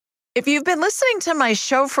If you've been listening to my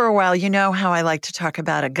show for a while, you know how I like to talk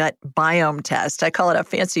about a gut biome test. I call it a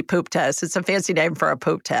fancy poop test. It's a fancy name for a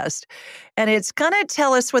poop test. And it's going to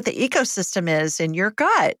tell us what the ecosystem is in your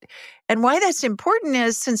gut. And why that's important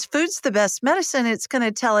is since food's the best medicine, it's going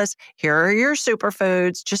to tell us here are your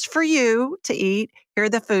superfoods just for you to eat. Here are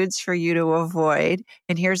the foods for you to avoid.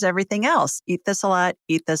 And here's everything else. Eat this a lot,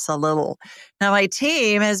 eat this a little. Now, my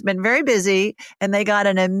team has been very busy and they got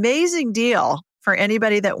an amazing deal for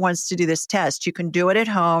anybody that wants to do this test. You can do it at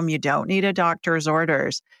home. You don't need a doctor's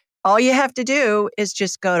orders. All you have to do is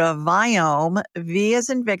just go to Viome, V as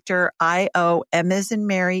in Victor, IOM as in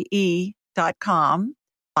Mary, E.com,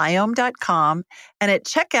 Viome.com. And at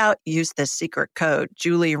checkout, use the secret code,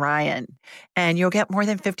 Julie Ryan, and you'll get more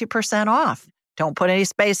than 50% off. Don't put any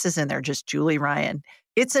spaces in there, just Julie Ryan.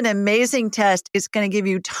 It's an amazing test. It's going to give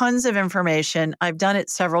you tons of information. I've done it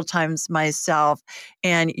several times myself,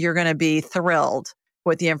 and you're going to be thrilled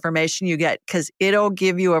with the information you get because it'll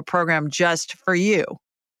give you a program just for you.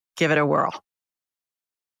 Give it a whirl.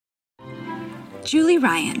 Julie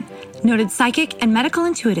Ryan, noted psychic and medical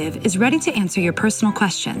intuitive, is ready to answer your personal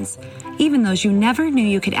questions, even those you never knew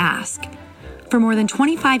you could ask. For more than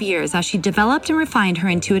 25 years, as she developed and refined her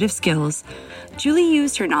intuitive skills, Julie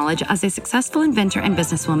used her knowledge as a successful inventor and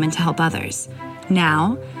businesswoman to help others.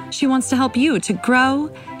 Now, she wants to help you to grow,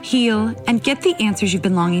 heal, and get the answers you've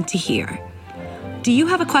been longing to hear. Do you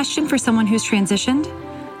have a question for someone who's transitioned?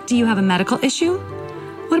 Do you have a medical issue?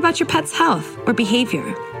 What about your pet's health or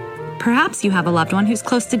behavior? Perhaps you have a loved one who's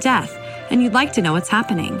close to death and you'd like to know what's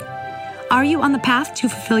happening. Are you on the path to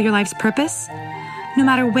fulfill your life's purpose? No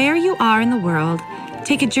matter where you are in the world,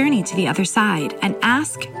 take a journey to the other side and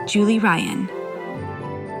ask Julie Ryan.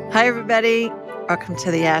 Hi, everybody. Welcome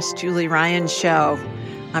to the Ask Julie Ryan Show.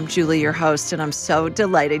 I'm Julie, your host, and I'm so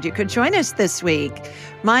delighted you could join us this week.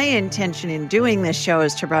 My intention in doing this show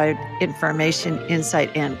is to provide information,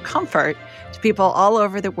 insight, and comfort to people all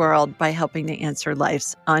over the world by helping to answer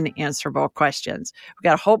life's unanswerable questions. We've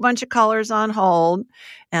got a whole bunch of callers on hold,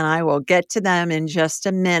 and I will get to them in just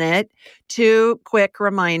a minute. Two quick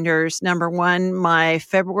reminders. Number one, my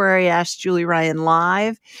February Ask Julie Ryan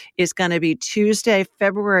Live is going to be Tuesday,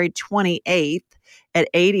 February 28th. At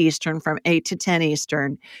 8 Eastern from 8 to 10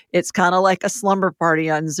 Eastern. It's kind of like a slumber party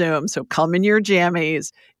on Zoom. So come in your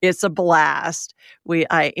jammies. It's a blast.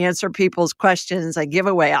 I answer people's questions. I give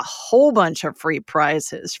away a whole bunch of free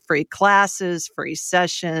prizes, free classes, free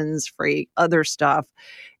sessions, free other stuff.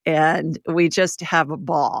 And we just have a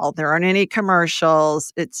ball. There aren't any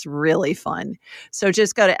commercials. It's really fun. So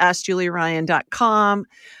just go to AskJulieRyan.com.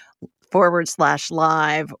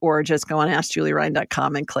 /live, or just go on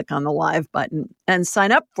AskJulieRyan.com and click on the live button and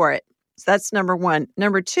sign up for it. So that's number one.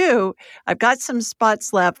 Number two, I've got some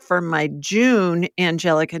spots left for my June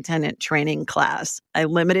Angelic Attendant training class. I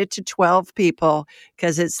limit it to 12 people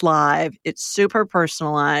because it's live. It's super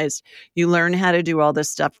personalized. You learn how to do all the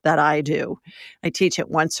stuff that I do. I teach it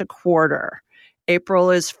once a quarter.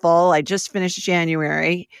 April is full. I just finished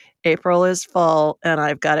January. April is full, and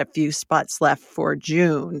I've got a few spots left for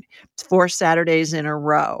June. It's 4 Saturdays in a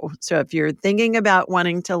row. So if you're thinking about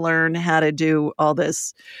wanting to learn how to do all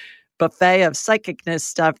this buffet of psychicness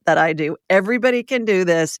stuff that I do, everybody can do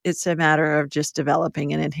this. It's a matter of just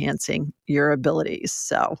developing and enhancing your abilities.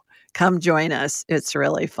 So come join us. It's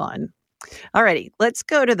really fun. All righty, let's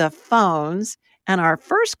go to the phones. And our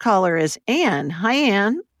first caller is Ann. Hi,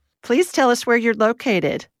 Ann. Please tell us where you're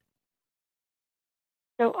located.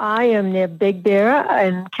 So I am near Big Bear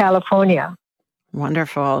in California.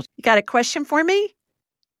 Wonderful. You got a question for me?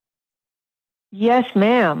 Yes,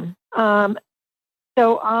 ma'am.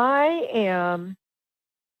 So I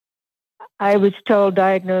was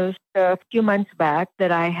diagnosed a few months back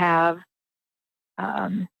that I have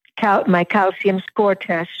my calcium score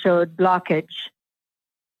test showed blockage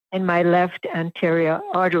in my left anterior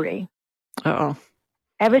artery. Uh-oh.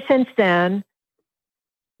 Ever since then,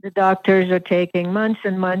 the doctors are taking months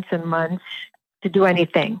and months and months to do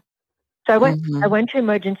anything. So I went to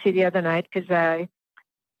emergency the other night because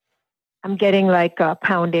I'm getting like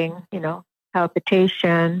pounding,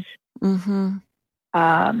 palpitations, feeling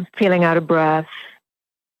out of breath,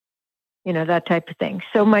 that type of thing.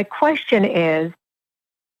 So my question is,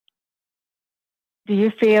 do you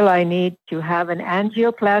feel I need to have an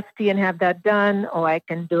angioplasty and have that done, or I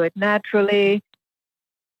can do it naturally?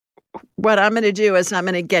 What I'm going to do is I'm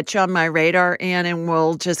going to get you on my radar, Ann, and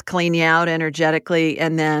we'll just clean you out energetically,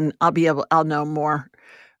 and then I'll know more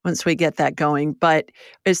once we get that going. But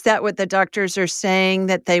is that what the doctors are saying,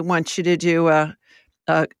 that they want you to do a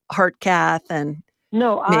heart cath? And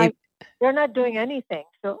no, they're not doing anything.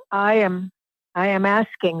 So I am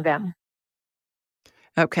asking them.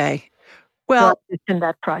 Okay. So Well, I'm just in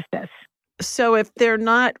that process. so if they're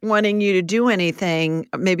not wanting you to do anything,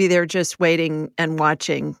 maybe they're just waiting and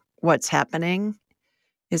watching what's happening.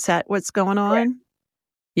 Is that what's going Correct. on?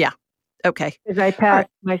 Yeah. Okay. Because I All right. passed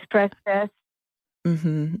my stress test,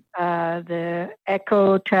 Mhm. the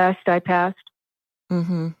echo test I passed,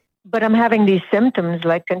 Mhm. but I'm having these symptoms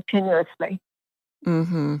like continuously.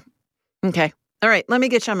 Mhm. Okay. All right, let me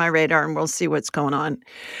get you on my radar and we'll see what's going on.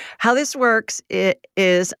 How this works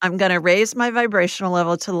is I'm going to raise my vibrational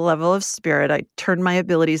level to the level of spirit. I turn my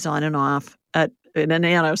abilities on and off in a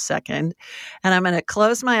nanosecond. And I'm going to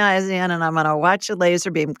close my eyes in and I'm going to watch a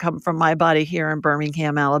laser beam come from my body here in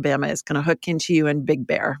Birmingham, Alabama. It's going to hook into you in Big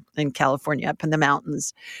Bear in California, up in the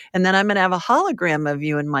mountains. And then I'm going to have a hologram of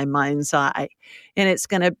you in my mind's eye. And it's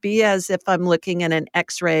going to be as if I'm looking at an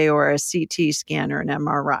X ray or a CT scan or an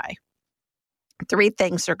MRI. Three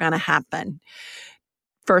things are going to happen.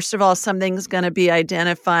 First of all, something's going to be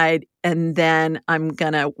identified, and then I'm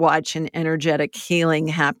going to watch an energetic healing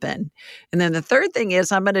happen. And then the third thing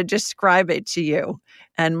is I'm going to describe it to you.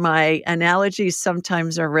 And my analogies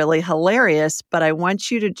sometimes are really hilarious, but I want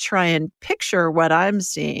you to try and picture what I'm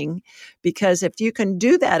seeing, because if you can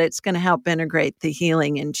do that, it's going to help integrate the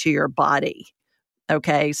healing into your body.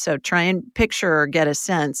 Okay, so try and picture or get a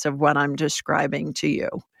sense of what I'm describing to you.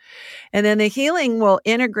 And then the healing will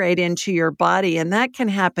integrate into your body, and that can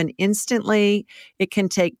happen instantly. It can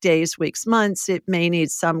take days, weeks, months. It may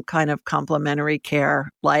need some kind of complementary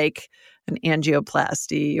care, like an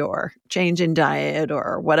angioplasty or change in diet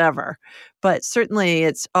or whatever. But certainly,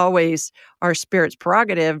 it's always our spirit's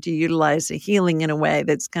prerogative to utilize the healing in a way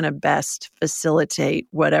that's going to best facilitate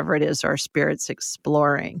whatever it is our spirit's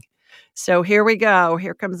exploring. So here we go.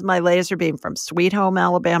 Here comes my laser beam from Sweet Home,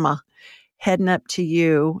 Alabama, heading up to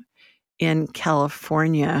you in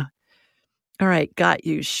California. All right, got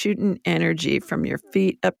you. Shooting energy from your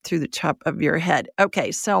feet up through the top of your head.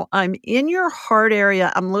 Okay, so I'm in your heart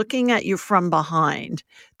area. I'm looking at you from behind.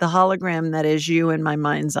 The hologram that is you in my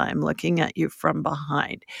mind's eye. I'm looking at you from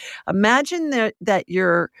behind. Imagine that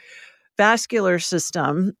your vascular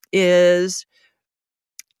system is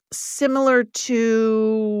similar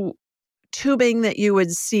to tubing that you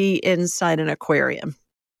would see inside an aquarium,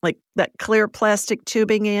 like that clear plastic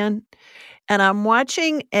tubing in. And I'm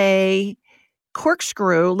watching a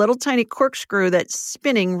corkscrew, little tiny corkscrew that's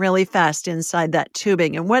spinning really fast inside that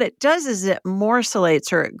tubing. And what it does is it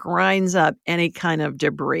morcellates or it grinds up any kind of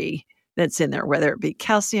debris that's in there, whether it be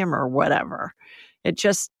calcium or whatever. It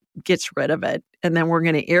just gets rid of it. And then we're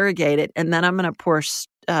going to irrigate it. And then I'm going to pour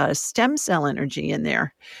stem cell energy in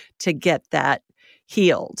there to get that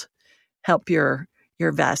healed, help your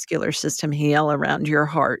vascular system heal around your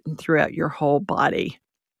heart and throughout your whole body.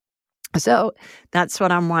 So that's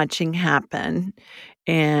what I'm watching happen.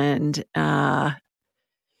 And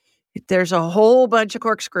there's a whole bunch of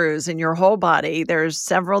corkscrews in your whole body. There's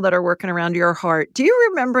several that are working around your heart. Do you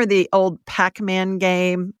remember the old Pac-Man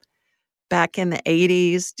game back in the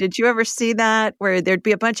 80s? Did you ever see that, where there'd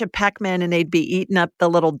be a bunch of Pac-Man and they'd be eating up the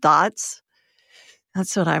little dots?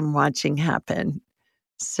 That's what I'm watching happen.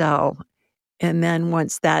 So, and then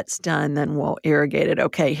once that's done, then we'll irrigate it.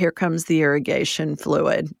 Okay, here comes the irrigation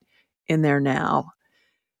fluid in there now.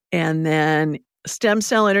 And then stem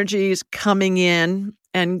cell energy is coming in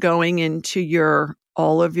and going into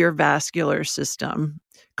all of your vascular system,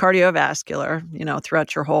 cardiovascular,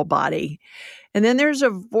 throughout your whole body. And then there's a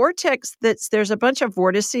vortex there's a bunch of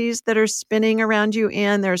vortices that are spinning around you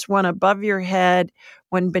there's one above your head,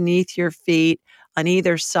 one beneath your feet, on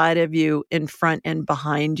either side of you, in front and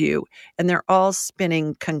behind you. And they're all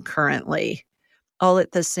spinning concurrently, all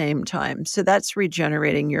at the same time. So that's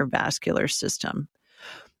regenerating your vascular system.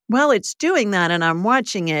 Well, it's doing that and I'm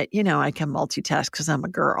watching it. I can multitask because I'm a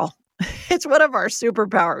girl. It's one of our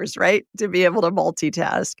superpowers, right? To be able to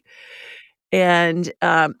multitask. And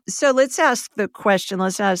so let's ask the question,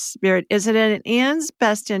 let's ask Spirit, is it in Anne's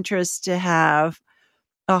best interest to have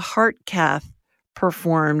a heart cath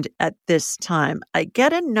performed at this time? I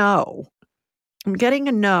get a no. I'm getting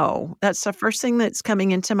a no. That's the first thing that's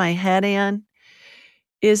coming into my head, Anne.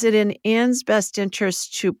 Is it in Anne's best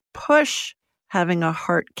interest to push having a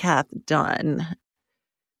heart cath done?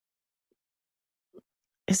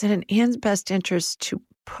 Is it in Anne's best interest to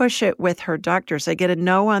push it with her doctors? I get a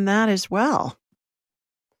no on that as well.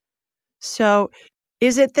 So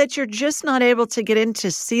is it that you're just not able to get in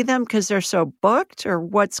to see them because they're so booked, or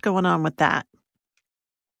what's going on with that?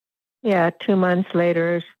 Yeah, 2 months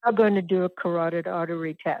later, I'm going to do a carotid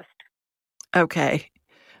artery test. Okay.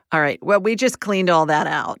 All right. Well, we just cleaned all that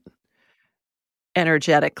out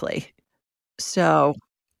energetically. So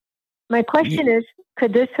my question is,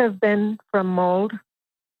 could this have been from mold?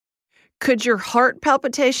 Could your heart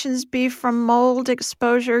palpitations be from mold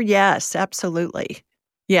exposure? Yes, absolutely.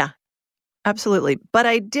 Yeah, absolutely. But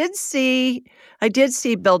I did see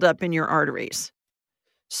buildup in your arteries.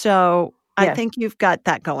 So I Yes. think you've got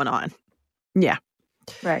that going on. Yeah.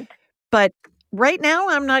 Right. But right now,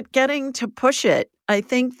 I'm not getting to push it. I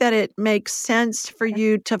think that it makes sense for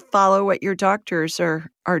you to follow what your doctors are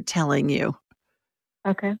telling you.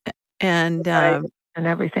 Okay. And And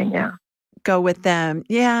everything, yeah. Go with them.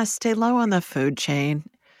 Yeah, stay low on the food chain.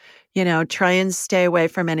 Try and stay away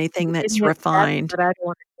from anything They gave that's me a statin, refined. but I don't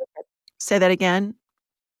want to take it. Say that again?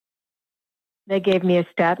 They gave me a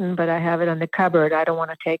statin, but I have it on the cupboard. I don't want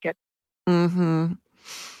to take it. Mhm.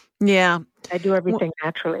 Yeah. I do everything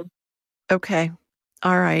naturally. Okay.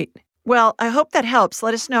 All right. Well, I hope that helps.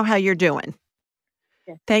 Let us know how you're doing.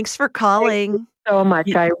 Yes. Thanks for Thank you calling. so much.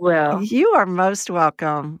 Y I will. You are most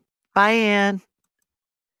welcome. Bye, Ann.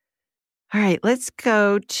 All right, let's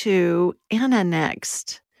go to Anna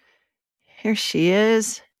next. Here she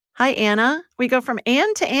is. Hi, Anna. We go from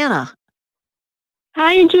Ann to Anna.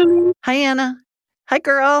 Hi, Julie. Hi, Anna. Hi,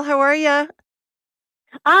 girl. How are you?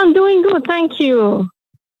 I'm doing good, thank you.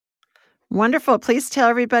 Wonderful. Please tell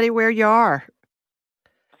everybody where you are.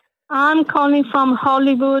 I'm calling from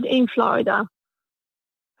Hollywood in Florida.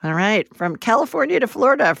 All right, from California to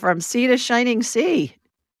Florida, from sea to shining sea.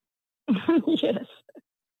 Yes.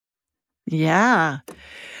 Yeah.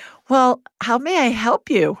 Well, how may I help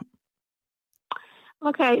you?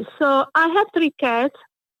 Okay, so I have 3 cats,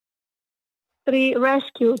 3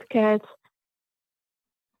 rescued cats.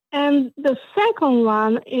 And the second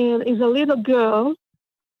one is a little girl.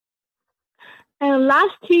 And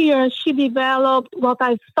last year, she developed what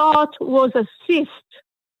I thought was a cyst.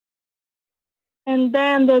 And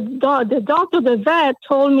then the doctor, the vet,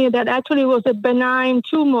 told me that actually was a benign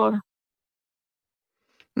tumor.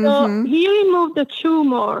 So he removed the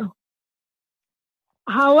tumor.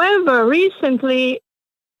 However, recently,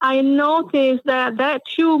 I noticed that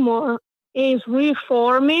tumor is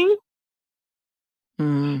reforming.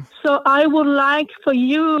 So I would like for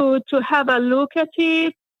you to have a look at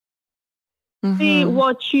it, see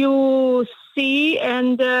what you see,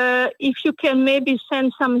 and if you can maybe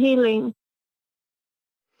send some healing.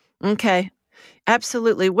 Okay.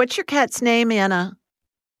 Absolutely. What's your cat's name, Anna?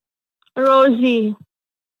 Rosie.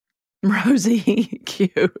 Rosie.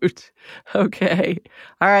 Cute. Okay.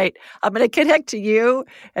 All right. I'm going to connect to you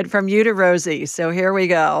and from you to Rosie. So here we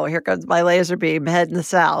go. Here comes my laser beam heading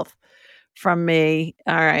south from me.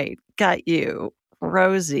 All right. Got you.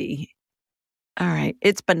 Rosie. All right.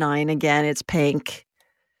 It's benign again. It's pink.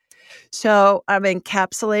 So I'm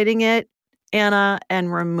encapsulating it, Anna,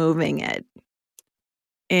 and removing it.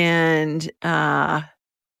 And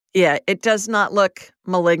yeah, it does not look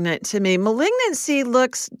malignant to me. Malignancy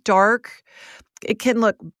looks dark. It can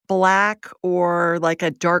look black or like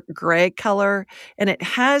a dark gray color, and it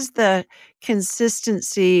has the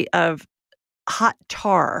consistency of hot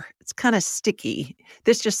tar. It's kind of sticky.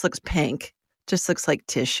 This just looks pink. Just looks like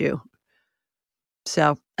tissue.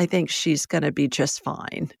 So I think she's going to be just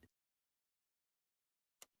fine.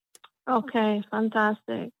 Okay,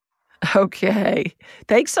 fantastic. Okay.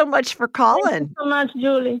 Thanks so much for calling. Thank you so much,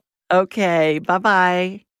 Julie. Okay.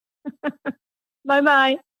 Bye-bye.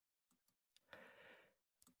 Bye-bye.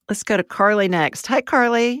 Let's go to Carly next. Hi,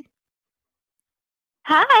 Carly.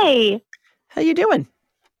 Hi. How you doing?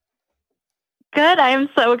 Good. I am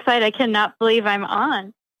so excited. I cannot believe I'm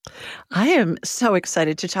on. I am so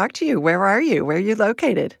excited to talk to you. Where are you? Where are you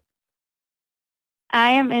located? I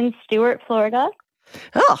am in Stuart, Florida.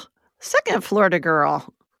 Oh, second Florida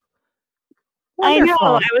girl. Wonderful. I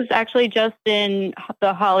know. I was actually just in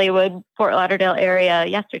the Hollywood, Fort Lauderdale area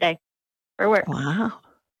yesterday for work. Wow.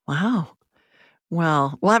 Wow.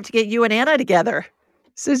 Well, we'll have to get you and Anna together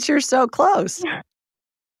since you're so close.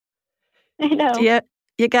 I know.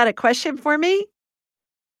 You got a question for me?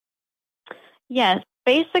 Yes.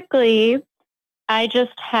 Basically, I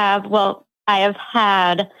have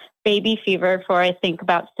had baby fever for, I think,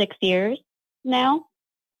 about 6 years now.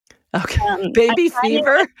 Okay. Baby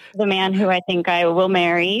fever? The man who I think I will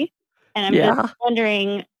marry. And I'm just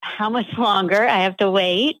wondering how much longer I have to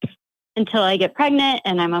wait until I get pregnant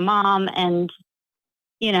and I'm a mom and,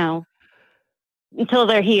 until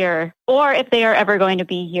they're here or if they are ever going to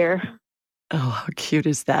be here. Oh, how cute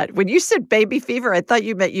is that? When you said baby fever, I thought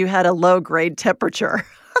you meant you had a low grade temperature.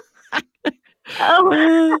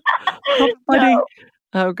 Oh, how funny. No.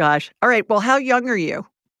 Oh, gosh. All right. Well, how young are you?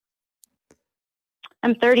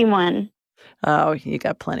 I'm 31. Oh, you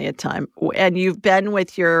got plenty of time. And you've been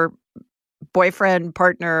with your boyfriend,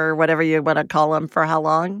 partner, whatever you want to call him, for how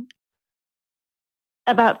long?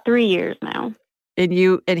 About 3 years now.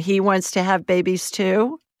 And he wants to have babies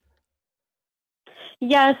too?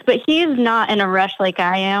 Yes, but he's not in a rush like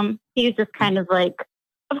I am. He's just kind of like,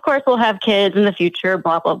 of course we'll have kids in the future,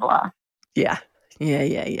 blah, blah, blah. Yeah.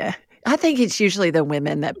 I think it's usually the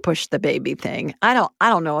women that push the baby thing. I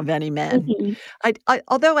don't know of any men. Mm-hmm.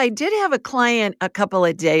 Although I did have a client a couple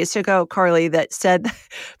of days ago, Carly, that said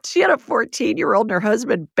she had a 14-year-old and her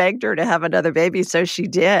husband begged her to have another baby, so she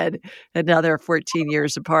did. Another 14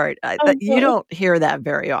 years apart. You don't hear that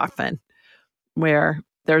very often, where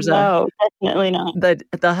there's definitely not.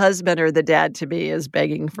 The husband or the dad to be is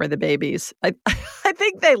begging for the babies. I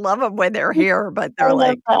think they love them when they're here, but they're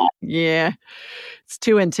like, yeah, it's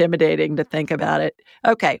too intimidating to think about it.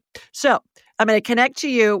 Okay, so I'm going to connect to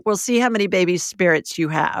you. We'll see how many baby spirits you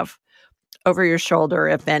have over your shoulder,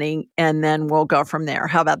 if any, and then we'll go from there.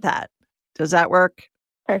 How about that? Does that work?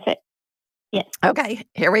 Perfect. Yes. Okay,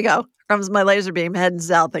 here we go. Comes my laser beam heading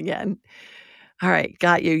south again. All right,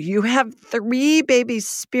 got you. You have 3 baby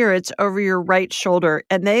spirits over your right shoulder,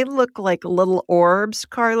 and they look like little orbs,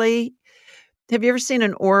 Carly. Have you ever seen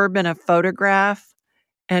an orb in a photograph?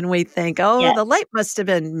 And we think, yes, the light must have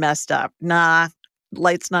been messed up. Nah,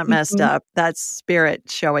 light's not messed up. That's spirit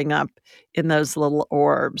showing up in those little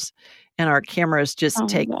orbs. And our cameras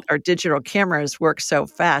our digital cameras work so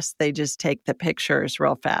fast, they just take the pictures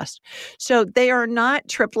real fast. So they are not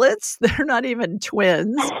triplets. They're not even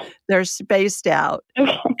twins. They're spaced out.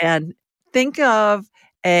 Okay. And think of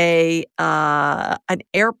an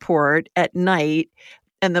airport at night,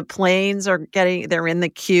 and the planes they're in the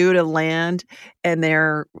queue to land, and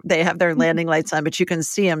they have their landing lights on, but you can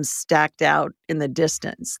see them stacked out in the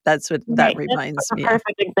distance. That's what that reminds me of. That's a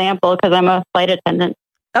perfect example because I'm a flight attendant.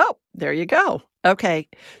 Oh, there you go. Okay.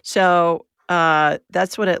 So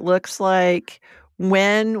that's what it looks like.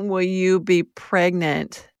 When will you be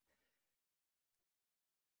pregnant?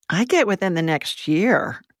 I get within the next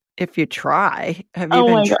year if you try. Have you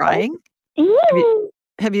been trying?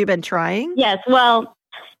 Have you been trying? Yes. Well,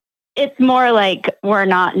 it's more like we're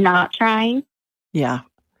not trying. Yeah.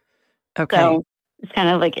 Okay. So it's kind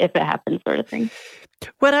of like if it happens sort of thing.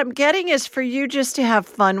 What I'm getting is for you just to have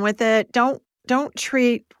fun with it. Don't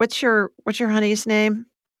treat, what's your honey's name?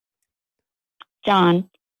 John.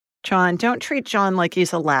 Don't treat John like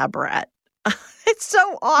he's a lab rat. It's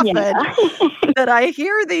so often that I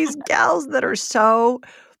hear these gals that are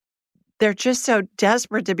they're just so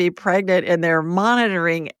desperate to be pregnant, and they're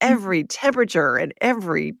monitoring every temperature and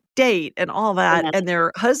every date and all that. And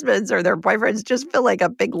their husbands or their boyfriends just feel like a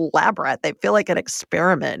big lab rat. They feel like an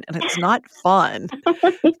experiment, and it's not fun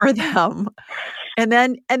for them. And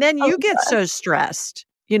then you get so stressed,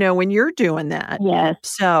 when you're doing that. Yes.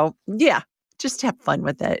 So yeah, just have fun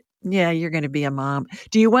with it. Yeah, you're going to be a mom.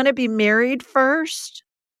 Do you want to be married first?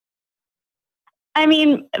 I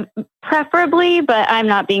mean, preferably, but I'm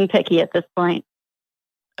not being picky at this point.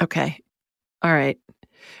 Okay. All right.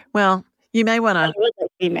 Well, you may want to. I would like to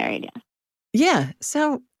be married, yeah. Yeah.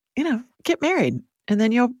 So, get married, and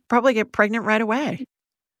then you'll probably get pregnant right away.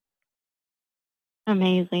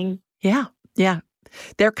 Amazing. Yeah. Yeah.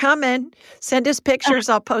 They're coming. Send us pictures.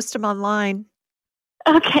 I'll post them online.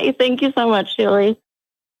 Okay. Thank you so much, Julie.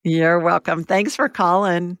 You're welcome. Thanks for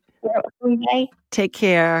calling. You're welcome. Bye. Take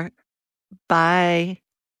care. Bye.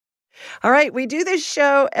 All right. We do this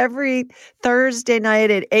show every Thursday night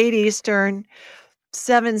at 8 Eastern,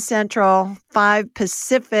 7 Central, 5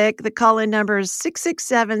 Pacific. The call-in number is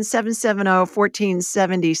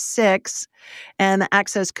 667-770-1476, and the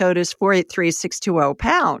access code is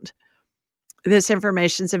 483-620-pound. This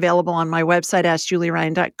information is available on my website,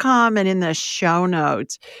 AskJulieRyan.com, and in the show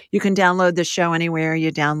notes. You can download the show anywhere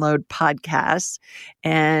you download podcasts,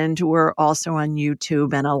 and we're also on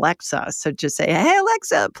YouTube and Alexa. So just say, hey,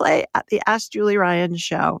 Alexa, play the Ask Julie Ryan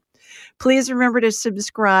show. Please remember to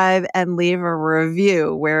subscribe and leave a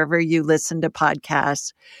review wherever you listen to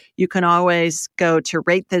podcasts. You can always go to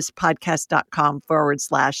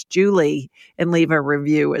ratethispodcast.com/Julie and leave a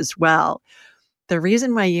review as well. The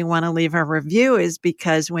reason why you want to leave a review is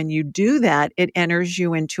because when you do that, it enters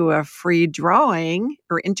you into a free drawing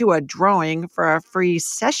for a free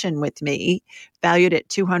session with me valued at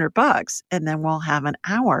 $200. And then we'll have an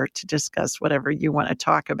hour to discuss whatever you want to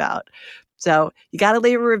talk about. So you got to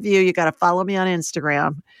leave a review. You got to follow me on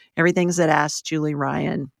Instagram. Everything's at Ask Julie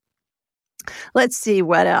Ryan. Let's see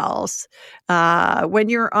what else. When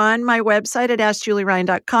you're on my website at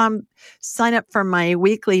AskJulieRyan.com, sign up for my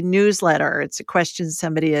weekly newsletter. It's a question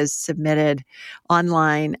somebody has submitted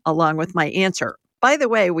online along with my answer. By the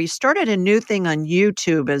way, we started a new thing on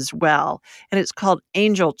YouTube as well, and it's called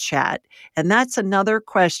Angel Chat. And that's another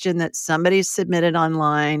question that somebody submitted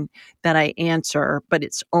online that I answer, but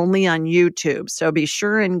it's only on YouTube. So be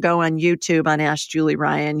sure and go on YouTube on Ask Julie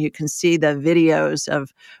Ryan. You can see the videos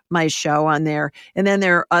of my show on there. And then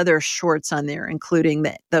there are other shorts on there, including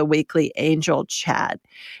the weekly angel chat.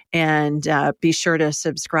 And be sure to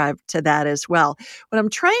subscribe to that as well. What I'm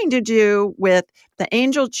trying to do with the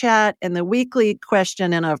angel chat and the weekly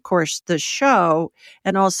question, and of course the show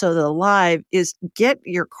and also the live, is get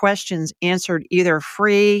your questions answered either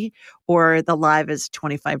free or the live is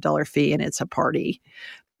 $25 fee and it's a party.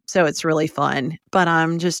 So it's really fun. But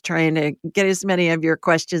I'm just trying to get as many of your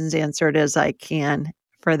questions answered as I can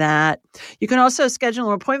for that. You can also schedule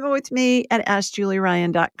an appointment with me at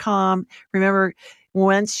AskJulieRyan.com. Remember,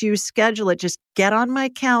 once you schedule it, just get on my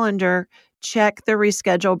calendar, check the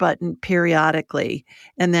reschedule button periodically,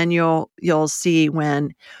 and then you'll see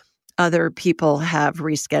when other people have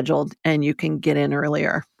rescheduled and you can get in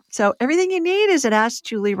earlier. So everything you need is at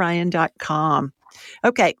AskJulieRyan.com.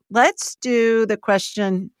 Okay, let's do the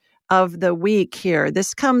question of the week here.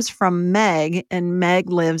 This comes from Meg, and Meg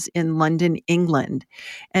lives in London, England.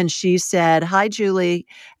 And she said, "Hi, Julie.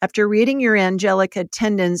 After reading your angelic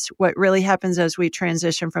attendants, What Really Happens as We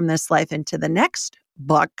Transition from This Life into the Next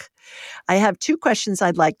book, I have 2 questions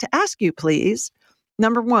I'd like to ask you, please.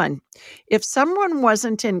 Number 1, if someone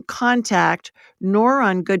wasn't in contact nor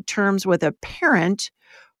on good terms with a parent,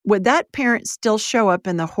 would that parent still show up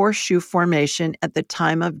in the horseshoe formation at the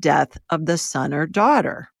time of death of the son or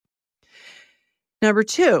daughter? Number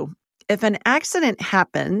 2, if an accident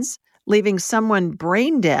happens, leaving someone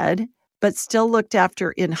brain dead, but still looked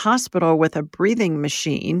after in hospital with a breathing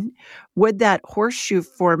machine, would that horseshoe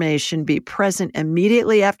formation be present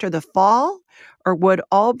immediately after the fall, or would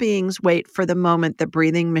all beings wait for the moment the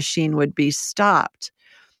breathing machine would be stopped,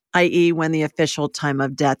 i.e., when the official time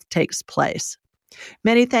of death takes place?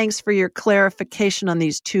 Many thanks for your clarification on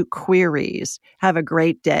these 2 queries. Have a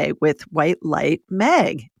great day. With white light,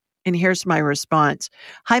 Meg." And here's my response.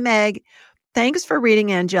 Hi, Meg. Thanks for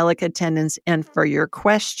reading angelic attendants and for your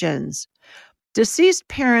questions. Deceased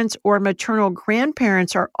parents or maternal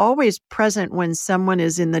grandparents are always present when someone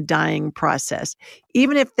is in the dying process,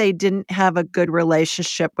 even if they didn't have a good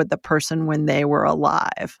relationship with the person when they were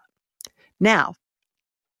alive. Now,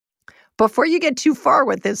 before you get too far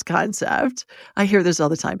with this concept, I hear this all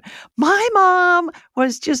the time. My mom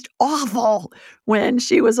was just awful when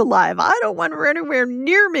she was alive. I don't want her anywhere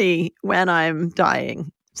near me when I'm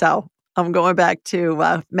dying. So I'm going back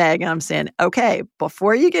to Meg and I'm saying, okay,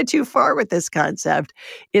 before you get too far with this concept,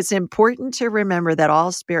 it's important to remember that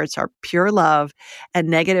all spirits are pure love and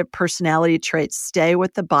negative personality traits stay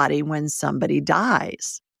with the body when somebody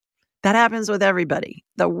dies. That happens with everybody.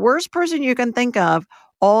 The worst person you can think of,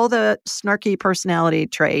 all the snarky personality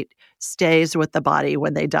trait stays with the body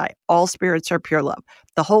when they die. All spirits are pure love.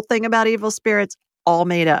 The whole thing about evil spirits, all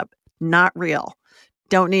made up, not real.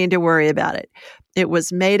 Don't need to worry about it. It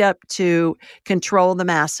was made up to control the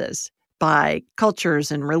masses by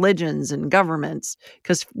cultures and religions and governments.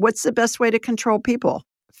 Because what's the best way to control people?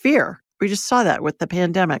 Fear. We just saw that with the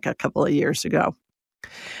pandemic a couple of years ago.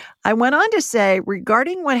 I went on to say,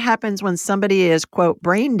 regarding what happens when somebody is, quote,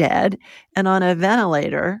 brain dead and on a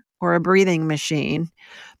ventilator or a breathing machine,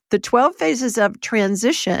 the 12 phases of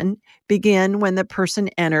transition begin when the person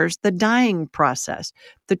enters the dying process.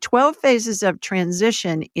 The 12 phases of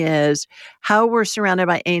transition is how we're surrounded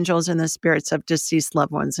by angels and the spirits of deceased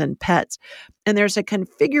loved ones and pets. And there's a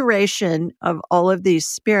configuration of all of these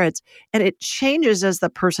spirits, and it changes as the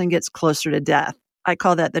person gets closer to death. I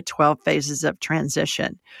call that the 12 phases of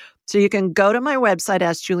transition. So you can go to my website,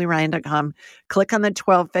 AskJulieRyan.com, click on the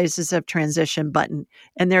 12 phases of transition button,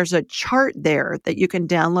 and there's a chart there that you can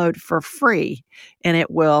download for free, and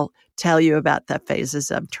it will tell you about the phases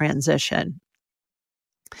of transition.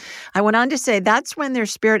 I went on to say that's when their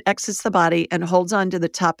spirit exits the body and holds on to the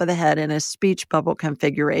top of the head in a speech bubble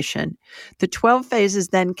configuration. The 12 phases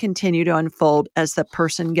then continue to unfold as the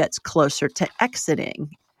person gets closer to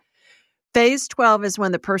exiting. Phase 12 is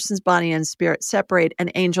when the person's body and spirit separate and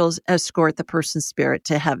angels escort the person's spirit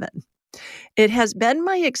to heaven. It has been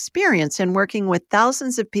my experience in working with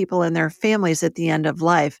thousands of people and their families at the end of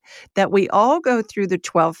life that we all go through the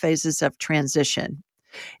 12 phases of transition.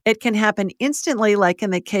 It can happen instantly, like in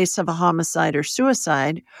the case of a homicide or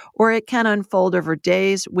suicide, or it can unfold over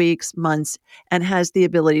days, weeks, months, and has the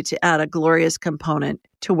ability to add a glorious component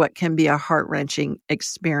to what can be a heart-wrenching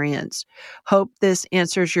experience. Hope this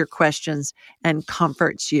answers your questions and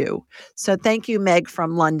comforts you. So thank you, Meg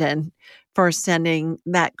from London, for sending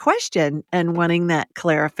that question and wanting that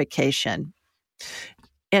clarification.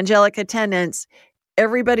 Angelic attendants,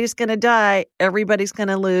 everybody's going to die. Everybody's going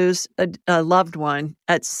to lose a loved one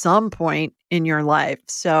at some point in your life.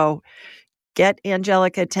 So get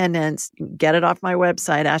angelic attendants, get it off my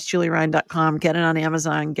website, askjulieryan.com, get it on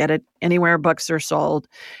Amazon, get it anywhere books are sold,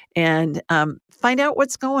 and find out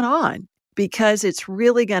what's going on, because it's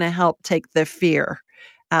really going to help take the fear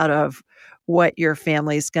out of what your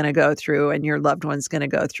family's going to go through and your loved one's going to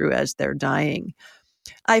go through as they're dying.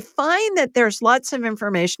 I find that there's lots of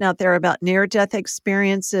information out there about near-death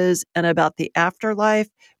experiences and about the afterlife,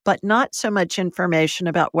 but not so much information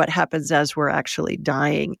about what happens as we're actually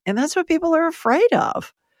dying. And that's what people are afraid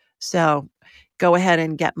of. So go ahead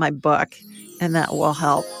and get my book, and that will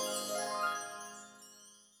help.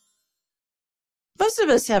 Most of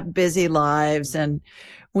us have busy lives, and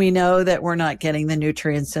we know that we're not getting the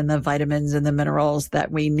nutrients and the vitamins and the minerals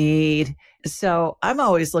that we need. So I'm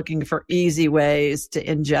always looking for easy ways to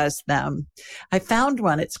ingest them. I found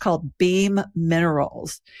one. It's called Beam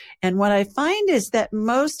Minerals. And what I find is that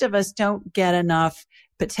most of us don't get enough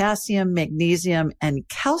potassium, magnesium, and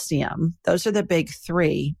calcium. Those are the big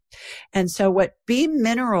three. And so what Beam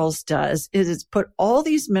Minerals does is it's put all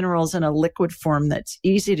these minerals in a liquid form that's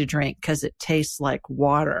easy to drink because it tastes like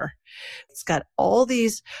water. It's got all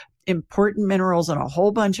these important minerals and a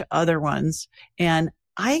whole bunch of other ones. And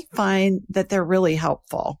I find that they're really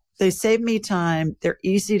helpful. They save me time. They're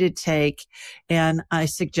easy to take. And I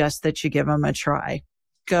suggest that you give them a try.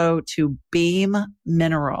 Go to Beam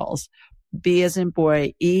Minerals, B as in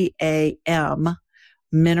boy, EAM,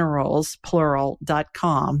 minerals,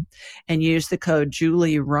 plural.com, and use the code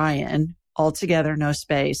Julie Ryan, all together, no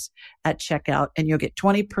space, at checkout, and you'll get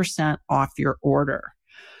 20% off your order.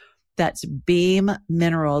 That's Beam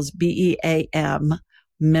Minerals, BEAM,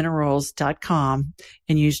 minerals.com,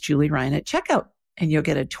 and use Julie Ryan at checkout, and you'll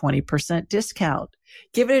get a 20% discount.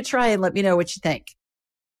 Give it a try and let me know what you think.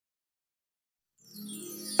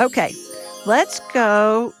 Okay, let's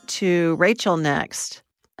go to Rachel next.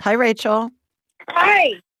 Hi, Rachel.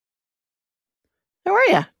 Hi. How are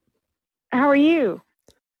you? How are you?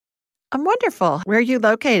 I'm wonderful. Where are you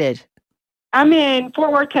located? I'm in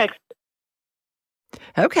Fort Worth, Texas.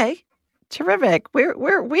 Okay, terrific.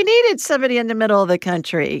 We needed somebody in the middle of the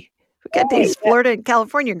country. We got these Florida and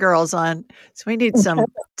California girls on, so we need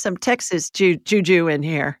some Texas juju in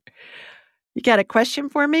here. You got a question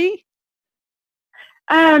for me?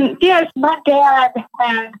 Yes, my dad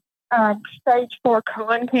had stage 4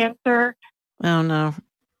 colon cancer. Oh no!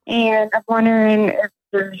 And I'm wondering if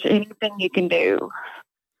there's anything you can do.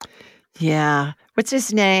 Yeah. What's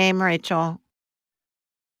his name, Rachel?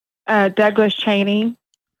 Douglas Cheney.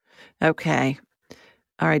 Okay.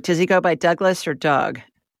 All right. Does he go by Douglas or Doug?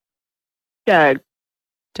 Doug.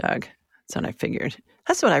 Doug. That's what I figured.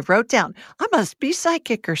 That's what I wrote down. I must be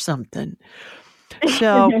psychic or something.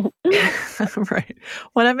 So, right.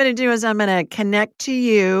 What I'm going to do is I'm going to connect to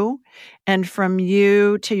you and from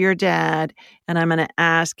you to your dad, and I'm going to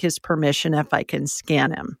ask his permission if I can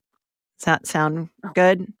scan him. Does that sound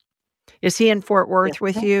good? Is he in Fort Worth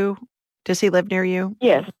with you? Does he live near you?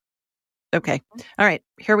 Yes. Okay. All right.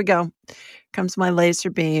 Here we go. Comes my laser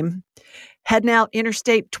beam. Heading out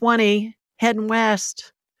Interstate 20, heading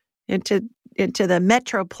west into the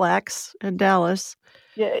Metroplex in Dallas.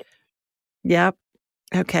 Yeah. Yep.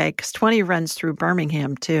 Okay. Because 20 runs through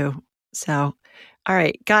Birmingham too. So, all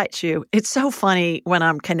right. Got you. It's so funny when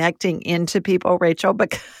I'm connecting into people, Rachel,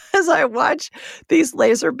 because I watch these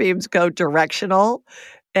laser beams go directional,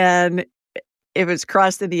 and if it's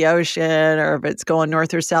crossing the ocean or if it's going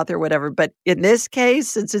north or south or whatever. But in this case,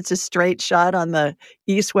 since it's a straight shot on the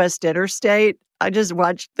east-west interstate, I just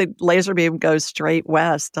watched the laser beam go straight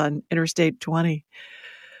west on Interstate 20.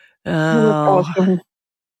 Oh, awesome.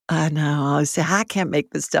 I know. I say, I can't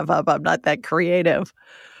make this stuff up. I'm not that creative.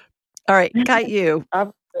 All right, got you.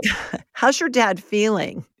 How's your dad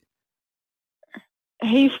feeling?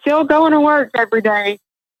 He's still going to work every day.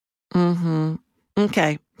 Mm-hmm.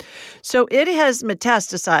 Okay. So it has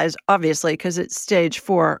metastasized, obviously, because it's stage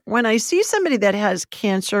 4. When I see somebody that has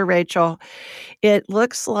cancer, Rachel, it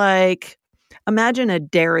looks like, imagine a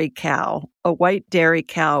dairy cow, a white dairy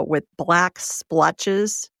cow with black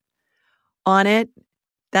splotches on it.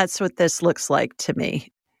 That's what this looks like to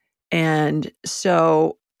me. And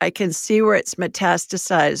so I can see where it's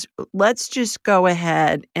metastasized. Let's just go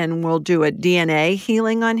ahead and we'll do a DNA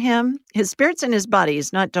healing on him. His spirit's in his body.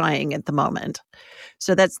 He's not dying at the moment.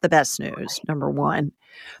 So that's the best news, number one.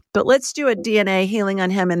 But let's do a DNA healing on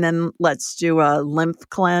him, and then let's do a lymph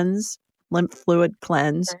fluid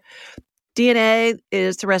cleanse. Okay. DNA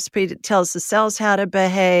is the recipe that tells the cells how to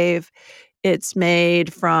behave. It's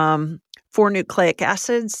made from 4 nucleic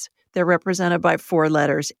acids They're represented by 4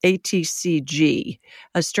 letters, ATCG.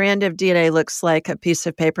 A strand of DNA looks like a piece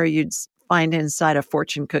of paper you'd find inside a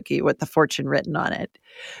fortune cookie with the fortune written on it.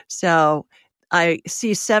 So I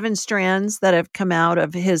see 7 strands that have come out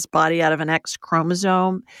of his body out of an X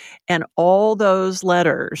chromosome, and all those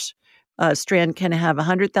letters, a strand can have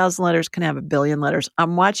 100,000 letters, can have 1 billion letters.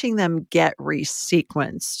 I'm watching them get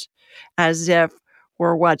resequenced as if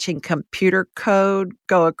we're watching computer code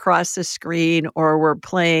go across the screen, or we're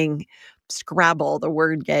playing Scrabble, the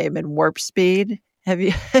word game, in warp speed. Have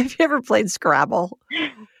you ever played Scrabble?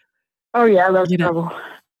 Oh yeah, I love Scrabble.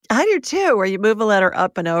 I do too, where you move a letter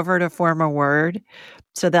up and over to form a word.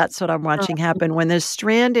 So that's what I'm watching happen. When the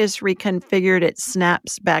strand is reconfigured, it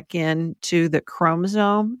snaps back into the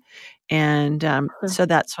chromosome. And so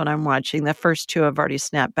that's what I'm watching. The first 2 have already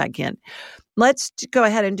snapped back in. Let's go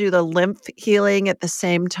ahead and do the lymph healing at the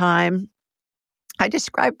same time. I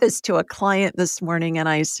described this to a client this morning, and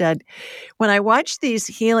I said, when I watch these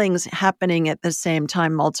healings happening at the same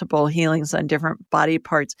time, multiple healings on different body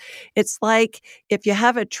parts, it's like if you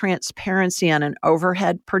have a transparency on an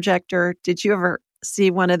overhead projector. Did you ever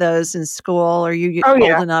see one of those in school? Are you old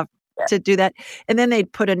enough to do that? And then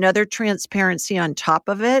they'd put another transparency on top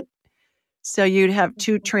of it. So you'd have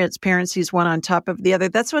 2 transparencies, one on top of the other.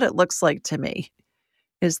 That's what it looks like to me,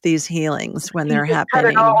 is these healings when they're happening.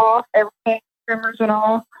 Cut it all off, everything, trimmers and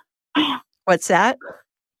all. What's that?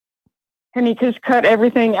 Can you just cut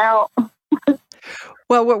everything out?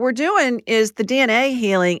 Well, what we're doing is the DNA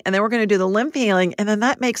healing, and then we're going to do the lymph healing, and then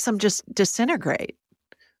that makes them just disintegrate.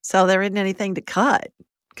 So there isn't anything to cut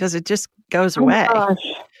because it just goes away. Gosh.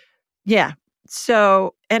 Yeah.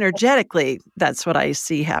 So energetically, that's what I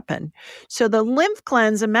see happen. So the lymph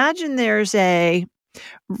cleanse, imagine there's a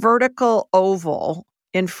vertical oval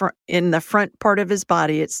in the front part of his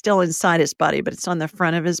body. It's still inside his body, but it's on the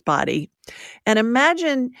front of his body. And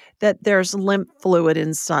imagine that there's lymph fluid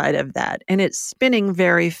inside of that, and it's spinning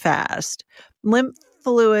very fast. Lymph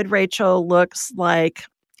fluid, Rachel, looks like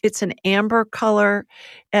it's an amber color,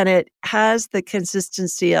 and it has the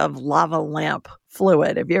consistency of lava lamp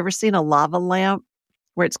fluid. Have you ever seen a lava lamp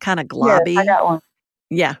where it's kind of globby? Yes, I got one.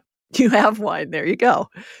 Yeah, you have one. There you go.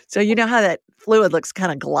 So you know how that fluid looks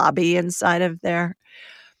kind of globby inside of there?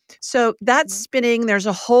 So that's spinning. There's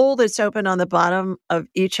a hole that's open on the bottom of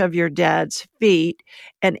each of your dad's feet,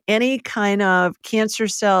 and any kind of cancer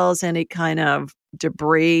cells, any kind of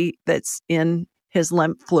debris that's in his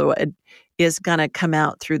lymph fluid is going to come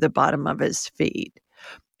out through the bottom of his feet.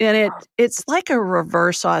 And it's like a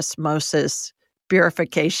reverse osmosis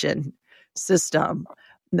purification system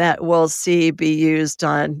that we'll see be used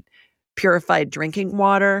on purified drinking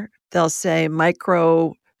water. They'll say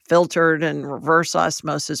micro filtered and reverse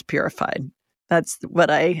osmosis purified. That's what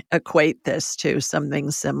I equate this to, something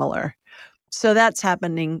similar. So that's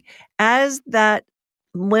happening. As that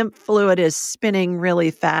lymph fluid is spinning really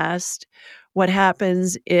fast, what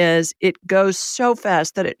happens is it goes so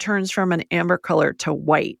fast that it turns from an amber color to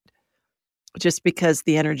white, just because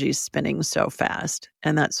the energy is spinning so fast.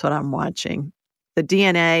 And that's what I'm watching. The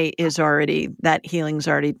DNA is that healing's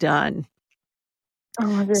already done.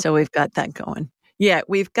 So we've got that going. Yeah,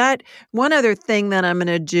 we've got one other thing that I'm going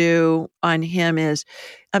to do on him is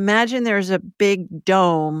imagine there's a big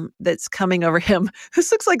dome that's coming over him.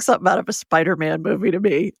 This looks like something out of a Spider-Man movie to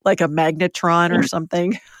me, like a magnetron or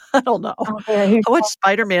something. I don't know. I watch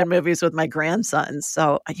Spider-Man movies with my grandsons.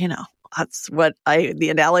 So, that's the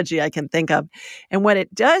analogy I can think of. And what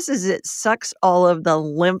it does is it sucks all of the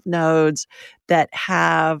lymph nodes that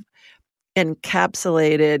have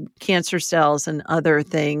encapsulated cancer cells and other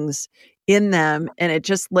things in them, and it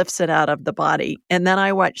just lifts it out of the body. And then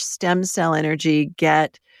I watch stem cell energy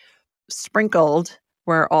get sprinkled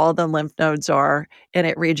where all the lymph nodes are, and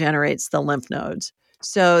it regenerates the lymph nodes.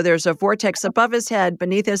 So there's a vortex above his head,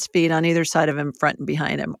 beneath his feet, on either side of him, front and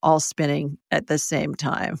behind him, all spinning at the same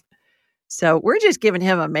time. So we're just giving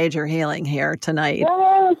him a major healing here tonight.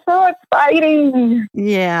 Oh, so exciting.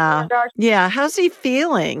 Yeah. Yeah. How's he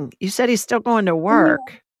feeling? You said he's still going to work.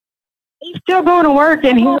 He's still going to work,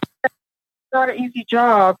 and he's not an easy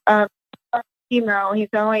job. Chemo, he's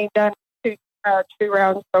only done two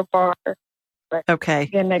rounds so far. But okay.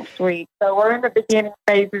 Again next week. So we're in the beginning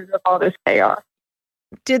phases of all this chaos.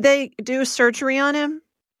 Did they do surgery on him?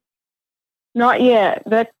 Not yet.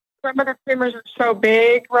 Some of the tumors are so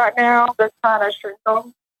big right now, they're trying to shrink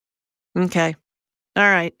them. Okay. All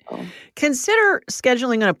right. Consider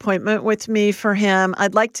scheduling an appointment with me for him.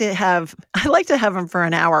 I'd like to have him for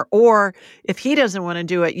an hour, or if he doesn't want to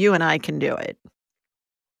do it, you and I can do it.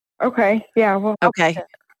 Okay. Yeah. Well. Okay.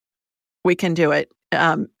 We can do it.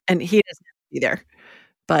 And he doesn't have to be there.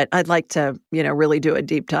 But I'd like to, really do a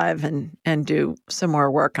deep dive and do some more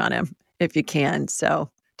work on him if you can. So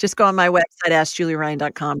just go on my website,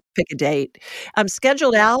 AskJulieRyan.com, pick a date. I'm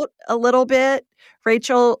scheduled out a little bit,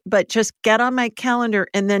 Rachel, but just get on my calendar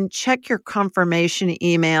and then check your confirmation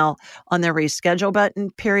email on the reschedule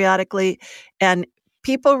button periodically. And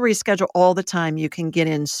people reschedule all the time. You can get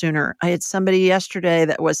in sooner. I had somebody yesterday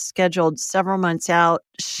that was scheduled several months out.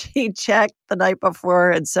 She checked the night before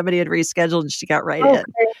and somebody had rescheduled and she got right in.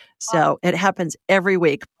 So it happens every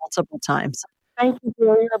week, multiple times. Thank you,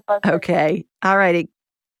 Julie. Okay. All righty.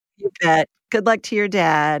 You bet. Good luck to your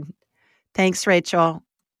dad. Thanks, Rachel.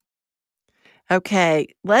 Okay.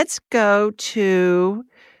 Let's go to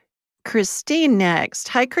Christine next.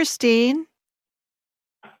 Hi, Christine.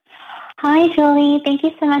 Hi, Julie. Thank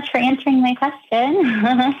you so much for answering my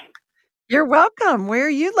question. You're welcome. Where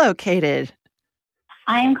are you located?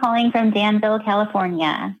 I am calling from Danville,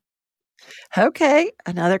 California. Okay.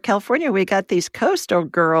 Another California. We got these coastal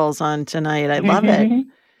girls on tonight. I love it.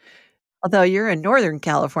 Although you're in Northern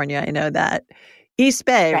California, I know that. East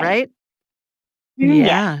Bay, right?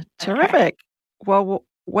 Yeah. Terrific. Well,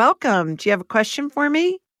 welcome. Do you have a question for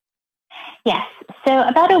me? Yes. So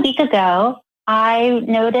about a week ago, I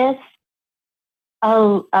noticed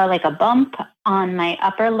like a bump on my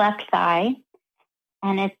upper left thigh,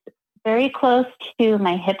 and it's very close to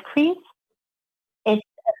my hip crease. It's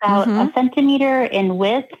about a centimeter in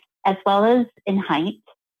width as well as in height.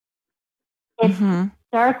 It's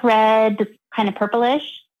dark red, kind of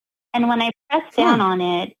purplish, and when I press down on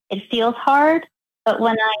it, it feels hard. But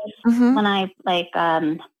when I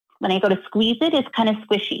go to squeeze it, it's kind of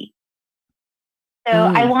squishy. So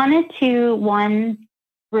I wanted to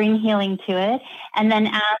bring healing to it, and then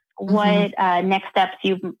ask what next steps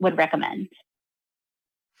you would recommend.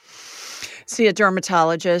 See a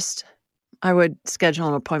dermatologist. I would schedule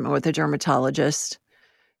an appointment with a dermatologist,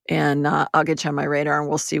 and I'll get you on my radar, and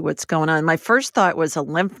we'll see what's going on. My first thought was a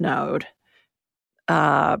lymph node,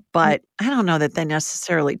 but I don't know that they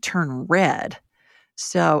necessarily turn red.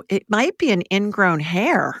 So it might be an ingrown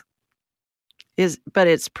hair. But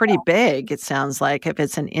it's pretty big, it sounds like, if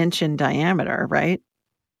it's an inch in diameter, right?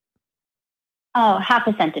 Oh, half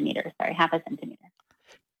a centimeter. Sorry, half a centimeter.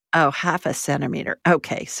 Oh, half a centimeter.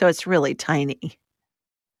 Okay, so it's really tiny.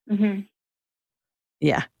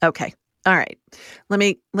 Yeah, okay. All right. Let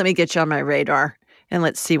me get you on my radar, and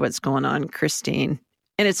let's see what's going on, Christine.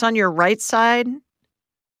 And it's on your right side?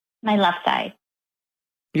 My left side.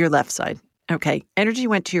 Your left side. Okay. Energy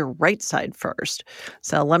went to your right side first.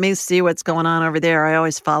 So let me see what's going on over there. I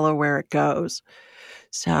always follow where it goes.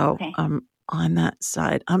 So on that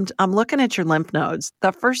side, I'm looking at your lymph nodes.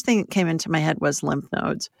 The first thing that came into my head was lymph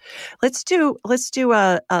nodes. Let's do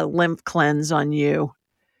a lymph cleanse on you.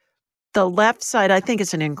 The left side, I think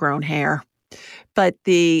it's an ingrown hair, but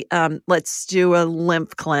let's do a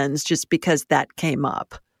lymph cleanse just because that came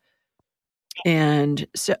up. And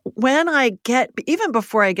so even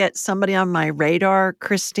before I get somebody on my radar,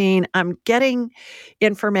 Christine, I'm getting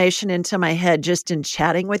information into my head just in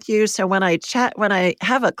chatting with you. So when I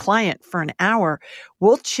have a client for an hour,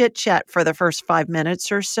 we'll chit chat for the first 5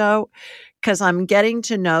 minutes or so, because I'm getting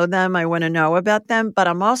to know them. I want to know about them, but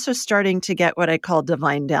I'm also starting to get what I call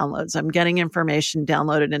divine downloads. I'm getting information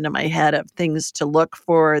downloaded into my head of things to look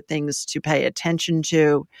for, things to pay attention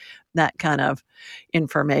to. That kind of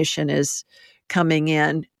information is coming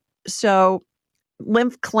in. So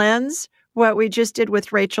lymph cleanse, what we just did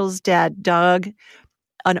with Rachel's dad, Doug,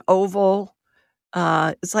 an oval,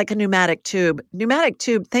 it's like a pneumatic tube.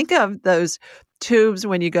 Think of those tubes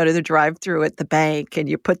when you go to the drive-through at the bank and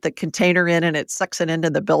you put the container in and it sucks it into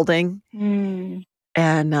the building. And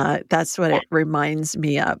that's what it reminds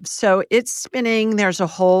me of. So it's spinning. There's a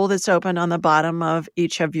hole that's open on the bottom of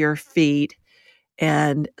each of your feet.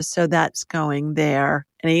 And so that's going there.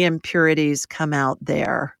 Any impurities come out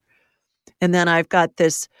there. And then I've got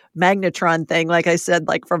this magnetron thing, like I said,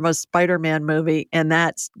 like from a Spider-Man movie, and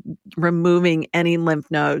that's removing any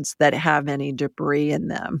lymph nodes that have any debris in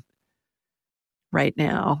them right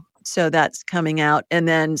now. So that's coming out. And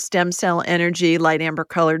then stem cell energy, light amber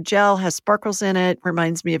colored gel, has sparkles in it.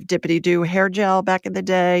 Reminds me of Dippity-Doo hair gel back in the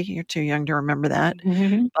day. You're too young to remember that.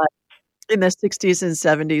 But in the 60s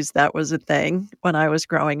and 70s, that was a thing when I was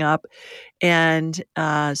growing up. And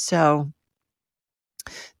so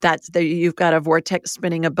you've got a vortex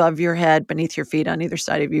spinning above your head, beneath your feet, on either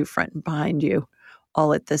side of you, front and behind you,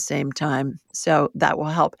 all at the same time. So that will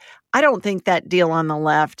help. I don't think that deal on the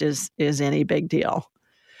left is any big deal.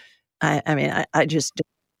 But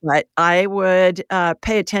I would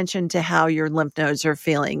pay attention to how your lymph nodes are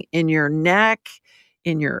feeling in your neck,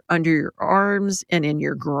 under your arms, and in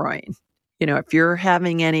your groin. if you're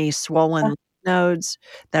having any swollen nodes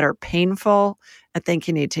that are painful, I think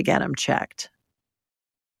you need to get them checked.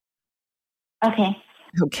 Okay.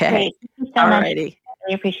 Okay. Great. Thank you so much. I really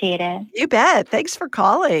appreciate it. You bet. Thanks for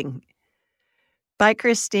calling. Bye,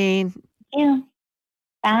 Christine. Thank you.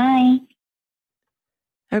 Bye.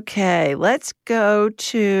 Okay, let's go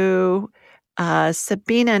to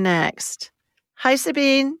Sabina next. Hi,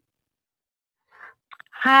 Sabine.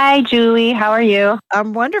 Hi, Julie. How are you?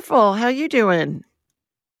 I'm wonderful. How you doing?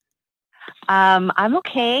 I'm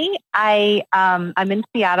okay. I'm in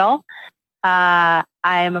Seattle. I'm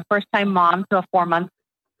a first-time mom to a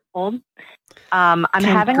 4-month-old. I'm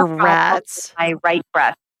having a problem with my right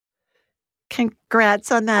breast.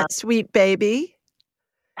 Congrats on that sweet baby.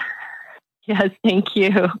 Yes, thank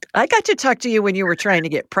you. I got to talk to you when you were trying to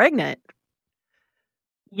get pregnant.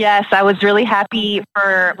 Yes, I was really happy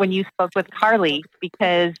for when you spoke with Carly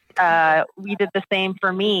because we did the same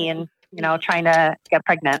for me and, trying to get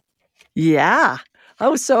pregnant. Yeah. I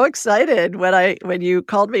was so excited when you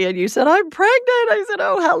called me and you said, I'm pregnant. I said,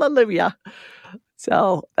 oh, hallelujah.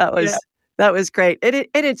 So that was great. And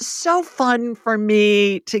it's so fun for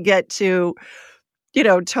me to get to,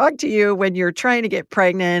 talk to you when you're trying to get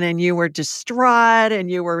pregnant and you were distraught and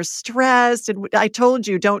you were stressed. And I told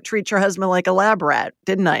you, don't treat your husband like a lab rat,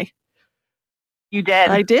 didn't I? You did.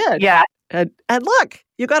 I did. Yeah. And look,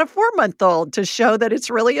 you got a 4-month-old to show that it's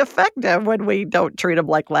really effective when we don't treat them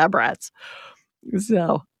like lab rats.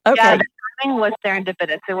 So, okay. Yeah, the timing was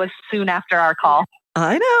serendipitous. It was soon after our call.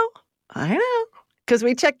 I know. Because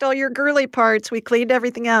we checked all your girly parts. We cleaned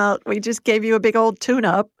everything out. We just gave you a big old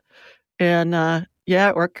tune-up. And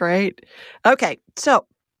it worked great. Okay, so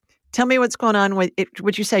tell me what's going on with it.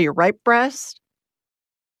 Would you say your right breast?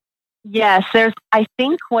 Yes, I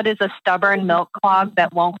think what is a stubborn milk clog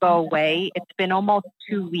that won't go away. It's been almost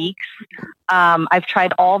 2 weeks. I've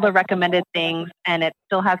tried all the recommended things and it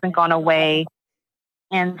still hasn't gone away.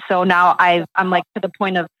 And so now I'm like to the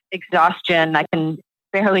point of exhaustion. I can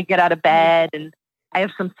barely get out of bed and I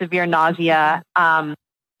have some severe nausea.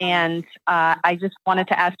 And I just wanted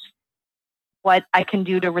to ask what I can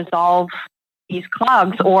do to resolve these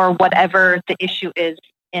clogs or whatever the issue is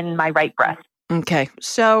in my right breast. Okay.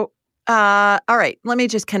 So, all right, let me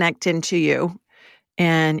just connect into you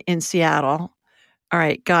and in Seattle. All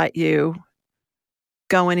right. Got you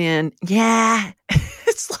going in. Yeah.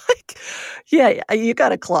 It's like, yeah, you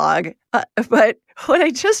got a clog. But what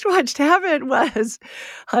I just watched happen was,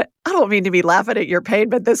 I don't mean to be laughing at your pain,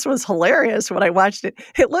 but this was hilarious when I watched it.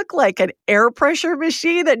 It looked like an air pressure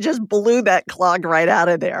machine that just blew that clog right out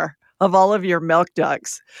of there of all of your milk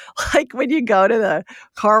ducts. Like when you go to the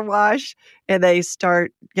car wash and they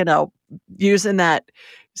start, using that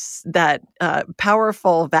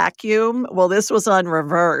powerful vacuum. Well, this was on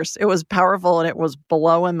reverse. It was powerful and it was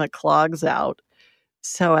blowing the clogs out.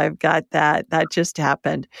 So I've got that. That just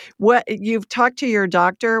happened. What you've talked to your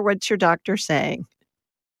doctor? What's your doctor saying?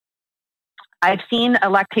 I've seen a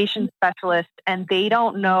lactation specialist and they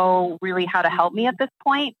don't know really how to help me at this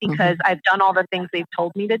point because I've done all the things they've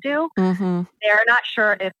told me to do. Mm-hmm. They're not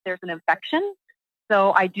sure if there's an infection.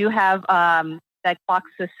 So I do have that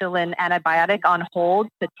cloxacillin antibiotic on hold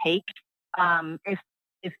to take if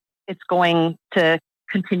it's going to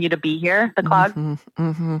continue to be here, the clog. Mm-hmm.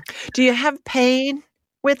 Mm-hmm. Do you have pain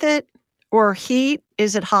with it or heat?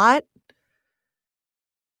 Is it hot?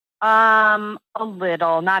 A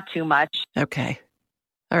little, not too much. Okay.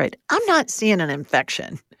 All right. I'm not seeing an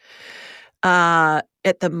infection at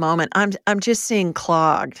the moment. I'm just seeing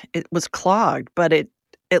clogged. It was clogged, but it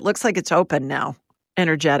looks like it's open now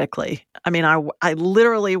energetically. I mean, I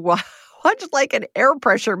literally watched like an air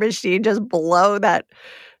pressure machine just blow that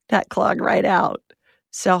clog right out.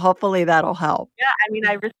 So hopefully that'll help. Yeah, I mean,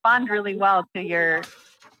 I respond really well to your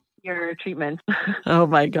treatments. Oh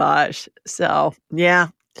my gosh. So yeah.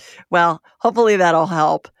 Well, hopefully that'll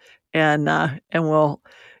help, and we'll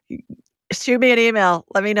shoot me an email.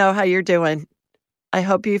 Let me know how you're doing. I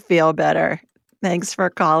hope you feel better. Thanks for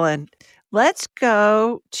calling. Let's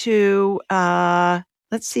go to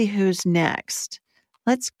let's see who's next.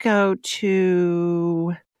 Let's go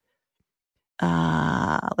to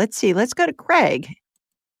let's see. Let's go to Greg.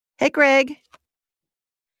 Hey, Greg.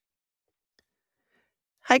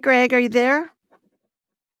 Hi, Greg. Are you there?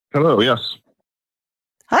 Hello. Yes.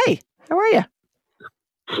 Hi, how are you?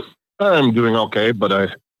 I'm doing okay, but I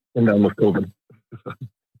came down with COVID.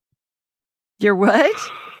 You're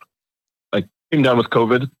what? I came down with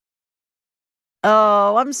COVID.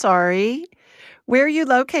 Oh, I'm sorry. Where are you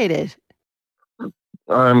located?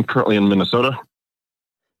 I'm currently in Minnesota.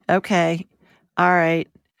 Okay. All right.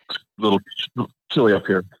 It's a little chilly up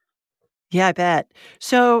here. Yeah, I bet.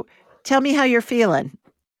 So tell me how you're feeling.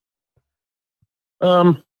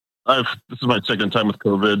 This is my second time with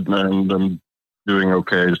COVID, and I'm doing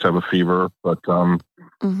okay. I just have a fever, but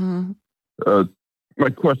my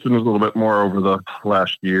question is a little bit more over the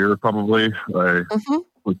last year. Probably, I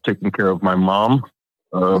was taking care of my mom,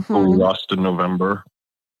 who we lost in November.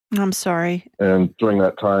 I'm sorry. And during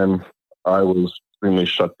that time, I was extremely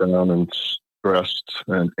shut down and stressed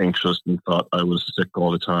and anxious, and thought I was sick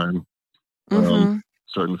all the time.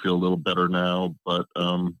 Starting to feel a little better now, but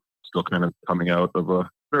still kind of coming out of a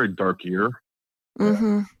very dark year.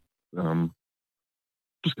 Just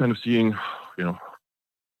kind of seeing,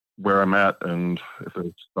 where I'm at, and if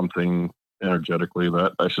there's something energetically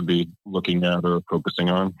that I should be looking at or focusing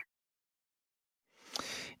on.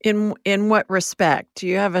 In what respect? Do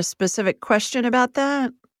you have a specific question about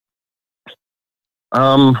that?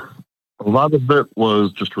 A lot of it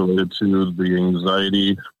was just related to the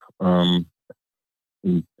anxiety,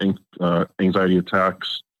 anxiety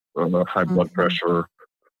attacks, high blood pressure.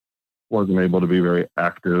 Wasn't able to be very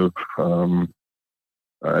active.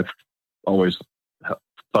 I've always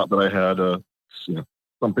thought that I had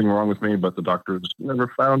something wrong with me, but the doctors never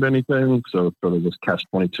found anything. So it's sort of this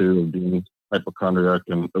catch-22 of being hypochondriac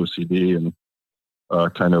and OCD, and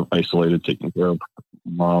kind of isolated, taking care of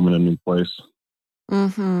mom in a new place.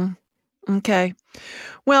 Okay.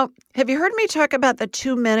 Well, have you heard me talk about the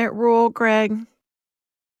 2-minute rule, Greg?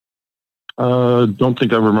 Don't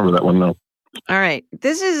think I remember that one, no. All right.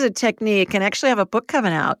 This is a technique, and actually I have a book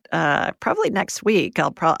coming out probably next week.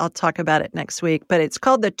 I'll talk about it next week, but it's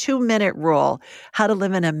called the 2-minute rule, How to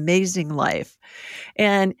Live an Amazing Life.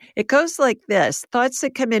 And it goes like this. Thoughts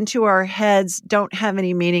that come into our heads don't have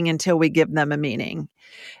any meaning until we give them a meaning.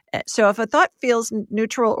 So if a thought feels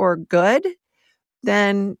neutral or good,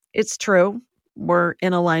 then it's true. We're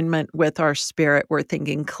in alignment with our spirit. We're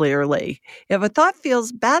thinking clearly. If a thought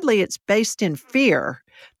feels badly, it's based in fear.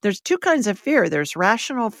 There's two kinds of fear. There's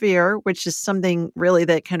rational fear, which is something really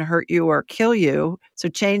that can hurt you or kill you. So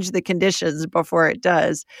change the conditions before it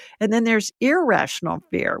does. And then there's irrational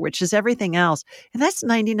fear, which is everything else. And that's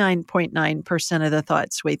 99.9% of the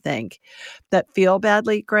thoughts we think that feel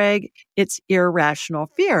badly, Greg. It's irrational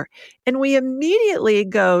fear. And we immediately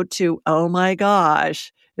go to, oh my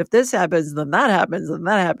gosh, if this happens, then that happens, and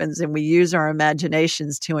that happens. And we use our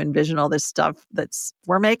imaginations to envision all this stuff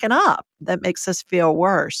we're making up that makes us feel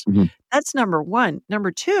worse. That's number one. Number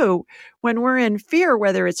two, when we're in fear,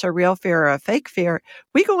 whether it's a real fear or a fake fear,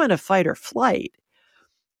 we go into fight or flight.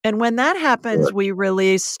 And when that happens, we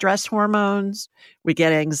release stress hormones, we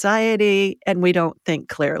get anxiety, and we don't think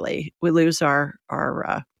clearly. We lose our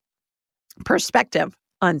perspective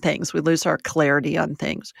on things. We lose our clarity on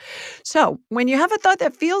things. So when you have a thought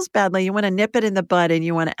that feels badly, you want to nip it in the bud, and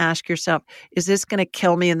you want to ask yourself, is this going to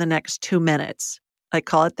kill me in the next 2 minutes? I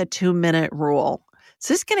call it the 2-minute rule. Is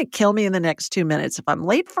this going to kill me in the next 2 minutes? If I'm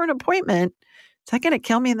late for an appointment, is that going to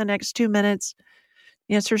kill me in the next 2 minutes?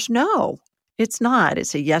 The answer is no, it's not.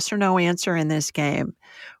 It's a yes or no answer in this game.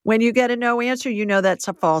 When you get a no answer, you know that's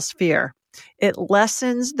a false fear. It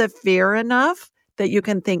lessens the fear enough that you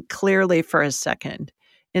can think clearly for a second.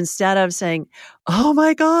 Instead of saying, oh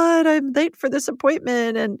my God, I'm late for this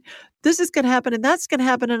appointment, and this is going to happen, and that's going to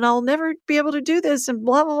happen, and I'll never be able to do this, and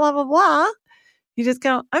blah, blah, blah, blah, blah. You just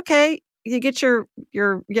go, okay, you get your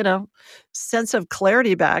sense of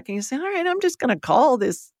clarity back, and you say, all right, I'm just going to call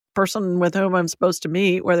this person with whom I'm supposed to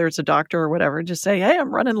meet, whether it's a doctor or whatever, just say, hey,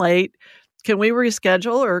 I'm running late. Can we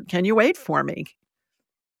reschedule, or can you wait for me?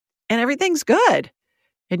 And everything's good.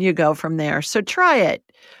 And you go from there. So try it.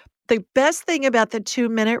 The best thing about the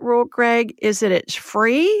 2-minute rule, Greg, is that it's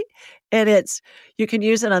free, and you can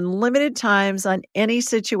use it unlimited times on any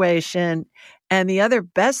situation. And the other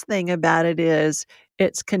best thing about it is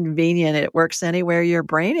it's convenient. It works anywhere your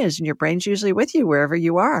brain is, and your brain's usually with you wherever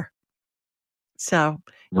you are. So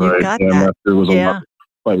you've got that. There was a lot of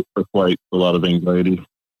fight or flight, a lot of anxiety.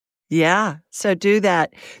 Yeah. So do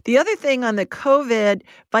that. The other thing on the COVID,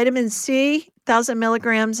 vitamin C, 1,000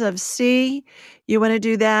 milligrams of C, you want to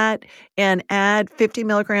do that and add 50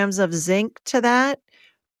 milligrams of zinc to that.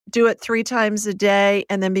 Do it 3 times a day,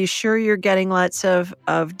 and then be sure you're getting lots of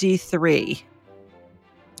D3.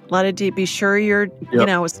 A lot of D. Be sure you're,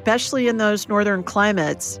 especially in those northern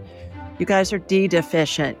climates, you guys are D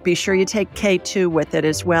deficient. Be sure you take K2 with it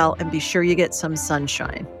as well, and be sure you get some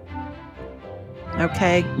sunshine.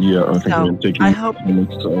 Okay. Yeah, I think I'm taking. I hope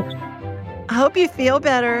you feel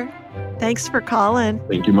better. Thanks for calling.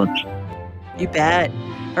 Thank you much. You bet.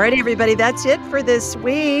 All right, everybody, that's it for this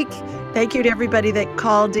week. Thank you to everybody that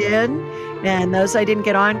called in. And those I didn't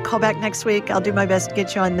get on, call back next week. I'll do my best to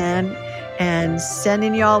get you on then. And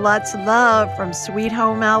sending y'all lots of love from Sweet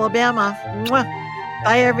Home, Alabama. Mwah.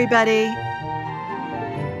 Bye, everybody.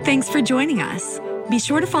 Thanks for joining us. Be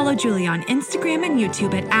sure to follow Julie on Instagram and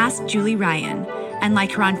YouTube at Ask Julie Ryan, and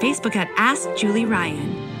like her on Facebook at Ask Julie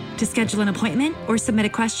Ryan. To schedule an appointment or submit a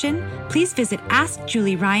question, please visit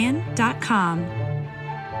AskJulieRyan.com.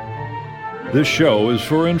 This show is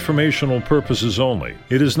for informational purposes only.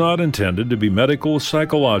 It is not intended to be medical,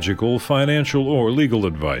 psychological, financial, or legal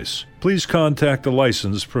advice. Please contact a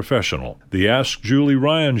licensed professional. The Ask Julie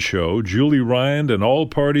Ryan Show, Julie Ryan and all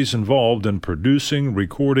parties involved in producing,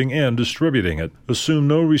 recording, and distributing it assume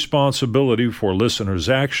no responsibility for listeners'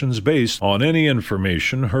 actions based on any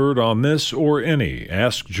information heard on this or any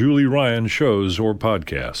Ask Julie Ryan shows or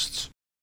podcasts.